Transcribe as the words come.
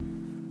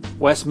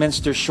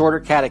Westminster Shorter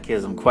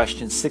Catechism,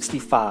 question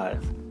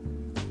 65.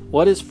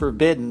 What is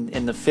forbidden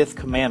in the fifth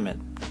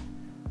commandment?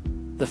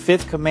 The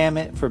fifth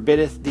commandment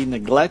forbiddeth the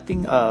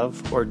neglecting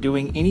of or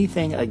doing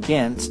anything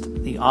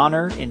against the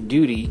honor and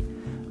duty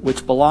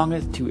which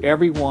belongeth to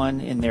every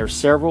one in their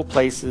several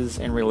places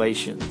and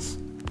relations.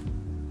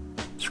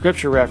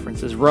 Scripture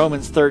references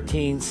Romans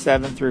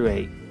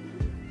 13:7-8.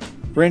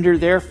 Render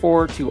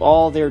therefore to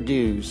all their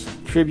dues,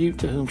 tribute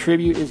to whom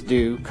tribute is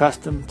due,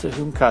 custom to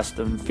whom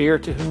custom, fear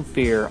to whom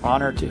fear,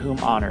 honor to whom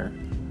honor.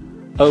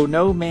 Owe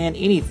no man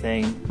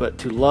anything but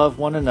to love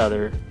one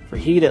another, for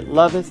he that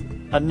loveth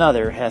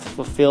another hath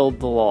fulfilled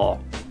the law.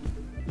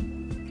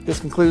 This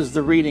concludes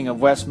the reading of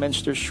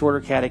Westminster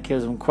Shorter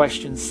Catechism,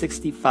 question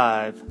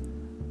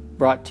 65,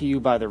 brought to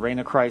you by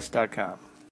thereignofchrist.com.